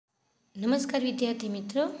નમસ્કાર વિદ્યાર્થી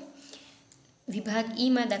મિત્રો, વિભાગ ઈ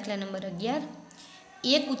માં દાખલા નંબર 11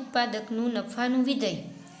 એક ઉત્પાદકનું નફાનું વિધેય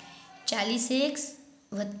 40x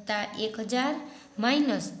 + 1000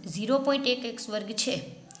 - 0.1x વર્ગ છે.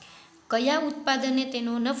 કયા ઉત્પાદને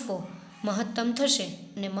તેનો નફો મહત્તમ થશે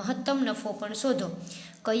અને મહત્તમ નફો પણ શોધો.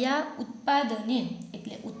 કયા ઉત્પાદને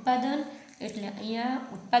એટલે ઉત્પાદન એટલે અહીંયા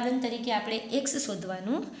ઉત્પાદન તરીકે આપણે x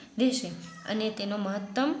શોધવાનું રહેશે અને તેનો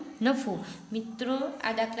મહત્તમ નફો. મિત્રો,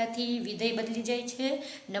 આ દાખલાથી વિધેય બદલી જાય છે.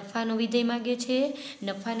 નફાનો વિધેય માગે છે.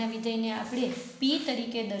 નફાના વિધેયને આપણે p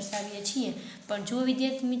તરીકે દર્શાવીએ છીએ. પણ જો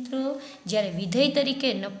વિદ્યાર્થી મિત્રો, જ્યારે વિધેય તરીકે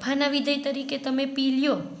નફાના વિધેય તરીકે તમે p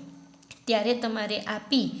લ્યો ત્યારે તમારે આ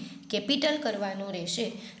p કેપિટલ કરવાનો રહેશે.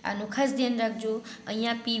 આનું ખાસ ધ્યાન રાખજો.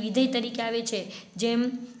 અહીંયા p વિધેય તરીકે આવે છે. જેમ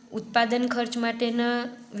ઉત્પાદન ખર્ચ માટેના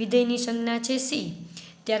વિધેયની સંજ્ઞા છે c,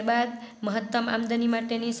 ત્યારબાદ મહત્તમ આમદની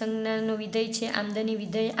માટેની સંજ્ઞાનો વિધેય છે આમદની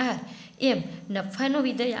વિધેય r, એમ નફાનો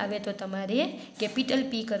વિધેય આવે તો તમારે કેપિટલ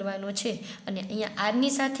p કરવાનો છે. અને અહીંયા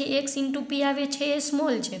આરની સાથે x × p આવે છે એ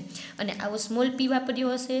સ્મોલ છે, અને આવો સ્મોલ p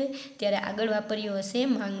વાપર્યો હશે ત્યારે આગળ વાપર્યો હશે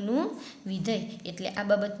માંગનું વિધેય. એટલે આ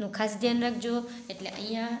બાબતનું ખાસ ધ્યાન રાખજો. એટલે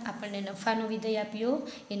અહીંયા આપણને નફાનો વિધેય આપ્યો,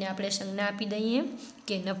 એને આપણે સંજ્ઞા આપી દઈએ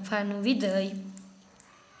કે નફાનું વિધેય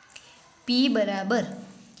p બરાબર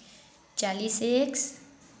 40x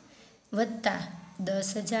 +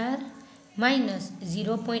 10,000 -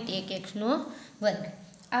 0.1x નો વર્ગ.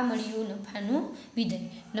 આ મળ્યું નફાનું વિધેય.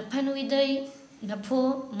 નફાનું વિધેય નફો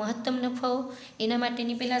મહત્તમ નફો એના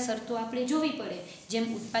માટેની પહેલાં શરતો આપણે જોવી પડે. જેમ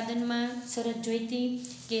ઉત્પાદનમાં શરત જોઈતી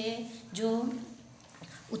કે જો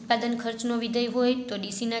ઉત્પાદન ખર્ચનો વિધેય હોય તો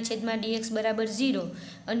dc/dx બરાબર 0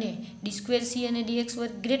 અને d2c અને dx²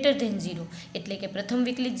 > 0, એટલે કે પ્રથમ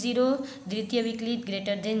વિકલિત 0, દ્વિતીય વિકલિત >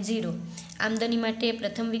 0. આમદની માટે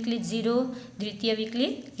પ્રથમ વિકલિત 0, દ્વિતીય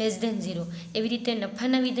વિકલિત <0. એવી રીતે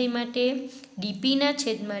નફાના વિધેય માટે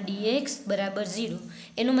dp/dx બરાબર 0.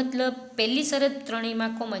 એનો મતલબ પહેલી શરત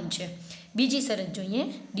ત્રણેયમાં કોમન છે. બીજી શરત જોઈએ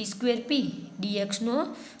d2p dx²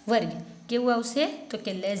 કેવું આવશે તો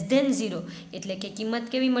કે <0, એટલે કે કિંમત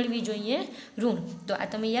કેવી મળવી જોઈએ? ઋણ. તો આ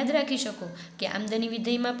તમે યાદ રાખી શકો કે આમદની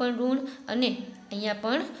વિધેયમાં પણ ઋણ અને અહીંયા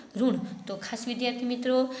પણ ઋણ. તો ખાસ વિદ્યાર્થી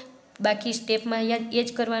મિત્રો, બાકી સ્ટેપમાં યાદ એ જ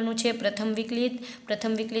કરવાનું છે. પ્રથમ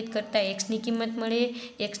વિકલિત કરતાં xની કિંમત મળે,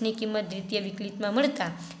 xની કિંમત દ્વિતીય વિકલિતમાં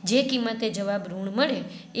મળતા જે કિંમતે જવાબ ઋણ મળે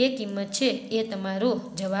એ કિંમત છે એ તમારો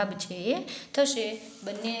જવાબ છે એ થશે.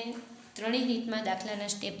 બંને ત્રણેય રીતમાં દાખલાના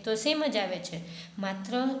સ્ટેપ તો સેમ જ આવે છે,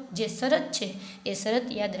 માત્ર જે શરત છે એ શરત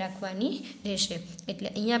યાદ રાખવાની રહેશે. એટલે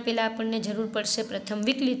અહીંયા પહેલાં આપણને જરૂર પડશે પ્રથમ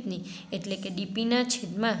વિકલિતની, એટલે કે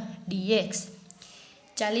dp/dx.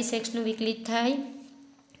 40xનું વિકલિત થાય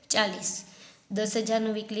 40,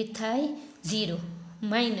 10,000નું વિકલિત થાય 0,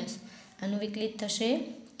 માઇનસ આનું વિકલિત થશે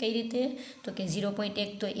કઈ રીતે તો કે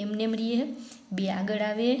 0.1 તો એમને રહીએ, 2 આગળ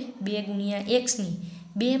આવે, 2 × xની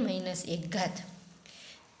 2 - 1 ઘાત.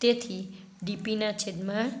 તેથી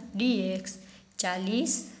dp/dx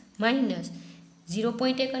 40 -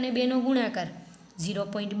 0.1 અને 2નો ગુણાકાર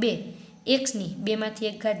 0.2, xની 2માંથી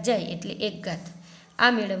 1 ઘાત જાય એટલે 1 ઘાત.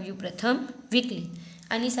 આ મેળવ્યું પ્રથમ વિકલિત.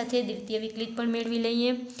 આની સાથે દ્વિતીય વિકલિત પણ મેળવી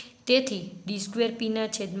લઈએ. તેથી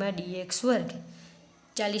d2p/dx²,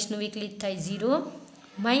 40નું વિકલિત થાય 0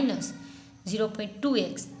 -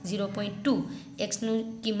 0.2x, 0.2, xનું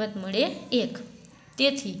કિંમત મળે 1.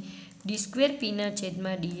 તેથી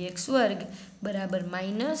d2p/dx² બરાબર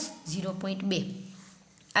 -0.2.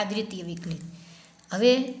 આ દ્વિતીય વિકલિત.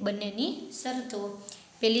 હવે બંનેની શરતો.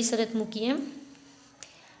 પહેલી શરત મૂકીએ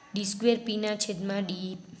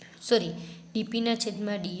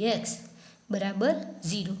dp/dx બરાબર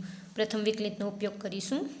 0. પ્રથમ વિકલિતનો ઉપયોગ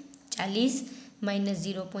કરીશું. 40 -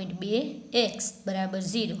 0.2x બરાબર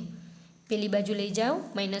 0. પેલી બાજુ લઈ જાઓ,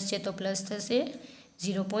 માઇનસ છે તો પ્લસ થશે.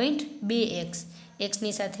 0.2x,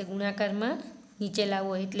 xની સાથે ગુણાકારમાં નીચે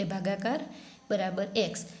લાવો એટલે ભાગાકાર બરાબર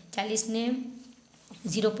x. 40ને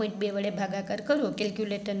 0.2 વડે ભાગાકાર કરો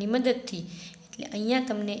કેલ્ક્યુલેટરની મદદથી, એટલે અહીંયા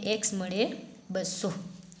તમને x મળે 200.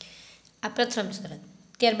 આ પ્રથમ શરત.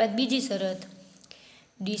 ત્યારબાદ બીજી શરત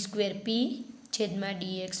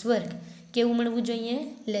d2p/dx² કેવું મળવું જોઈએ?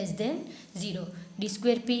 <0.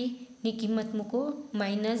 d2pની કિંમત મૂકો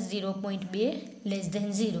 -0.2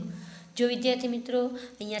 <0. જો વિદ્યાર્થી મિત્રો,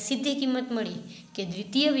 અહીંયા સીધી કિંમત મળી કે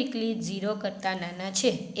દ્વિતીય વિકલિત 0 કરતાં નાના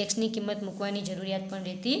છે, xની કિંમત મૂકવાની જરૂરિયાત પણ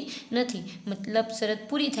રહેતી નથી, મતલબ શરત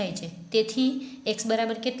પૂરી થાય છે. તેથી x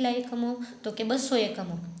બરાબર કેટલા એકમો તો કે 200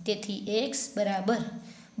 એકમો. તેથી x બરાબર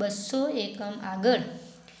 200 એકમ આગળ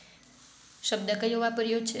શબ્દ કયો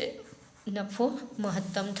વાપર્યો છે? નફો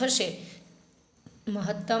મહત્તમ થશે.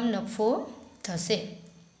 મહત્તમ નફો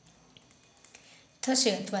થશે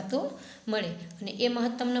અથવા તો મળે. અને એ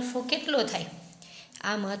મહત્તમ નફો કેટલો થાય?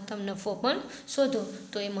 આ મહત્તમ નફો પણ શોધો.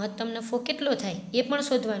 તો એ મહત્તમ નફો કેટલો થાય એ પણ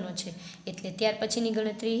શોધવાનો છે. એટલે ત્યાર પછીની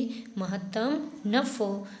ગણતરી મહત્તમ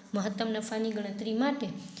નફાની ગણતરી માટે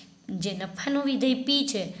જે નફાનો વિધેય પી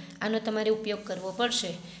છે આનો તમારે ઉપયોગ કરવો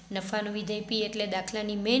પડશે. નફાનો વિધેય પી એટલે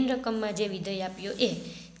દાખલાની મેઇન રકમમાં જે વિધેય આપ્યો એ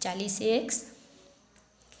 40x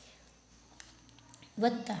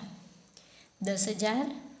વત્તા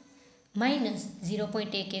 10,000 માઇનસ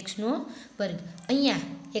 0.1x નો વર્ગ. અહીંયા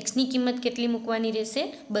એક્સની કિંમત કેટલી મૂકવાની રહેશે?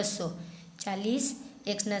 200. 40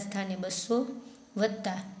 એક્સના સ્થાને 200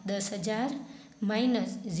 વત્તા 10,000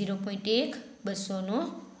 માઇનસ 0.1 200નો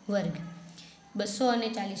વર્ગ. 200 અને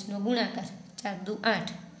 40નો ગુણાકાર 4 દુ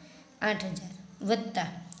 8 8,000 વત્તા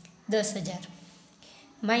 10,000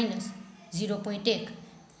 માઇનસ 0.1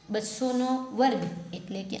 200નો વર્ગ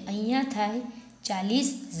એટલે કે અહીંયા થાય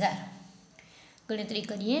 40,000. ગણતરી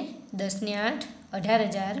કરીએ. 10 ને 8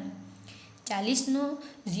 18,000. 40નો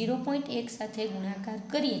 0.1 સાથે ગુણાકાર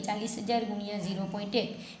કરીએ 40,000 ગુણ્યા 0.1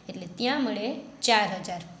 એટલે ત્યાં મળે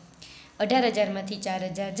 4,000. 18,000માંથી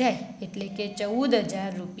 4,000 જાય એટલે કે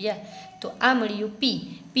 14,000 રૂપિયા. તો આ મળ્યું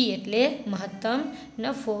પી એટલે મહત્તમ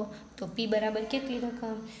નફો. તો પી બરાબર કેટલી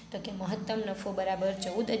રકમ? તો કે મહત્તમ નફો બરાબર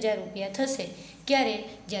 14,000 રૂપિયા થશે. ક્યારે?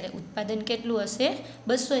 જ્યારે ઉત્પાદન કેટલું હશે?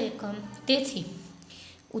 200 એકમ. તેથી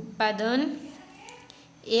ઉત્પાદન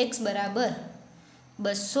x બરાબર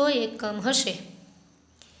 200 એકમ હશે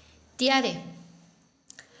ત્યારે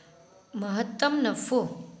મહત્તમ નફો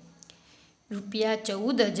રૂપિયા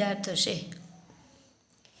 14,000 થશે.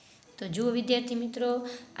 તો જુઓ વિદ્યાર્થી મિત્રો,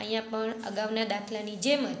 અહીંયા પણ અગાઉના દાખલાની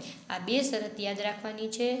જેમ જ આ બે શરત યાદ રાખવાની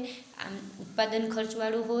છે. આમ ઉત્પાદન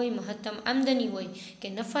ખર્ચવાળું હોય, મહત્તમ આમદની હોય કે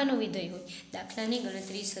નફાનો વિધેય હોય, દાખલાની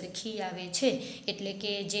ગણતરી સરખી આવે છે. એટલે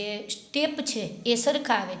કે જે સ્ટેપ છે એ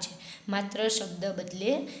સરખા આવે છે, માત્ર શબ્દ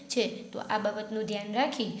બદલે છે. તો આ બાબતનું ધ્યાન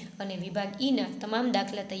રાખી અને વિભાગ ઈના તમામ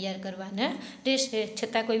દાખલા તૈયાર કરવાના રહેશે.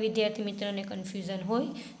 છતાં કોઈ વિદ્યાર્થી મિત્રને કન્ફ્યુઝન હોય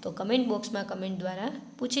તો કમેન્ટ બોક્સમાં કમેન્ટ દ્વારા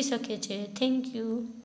પૂછી શકે છે. Thank you.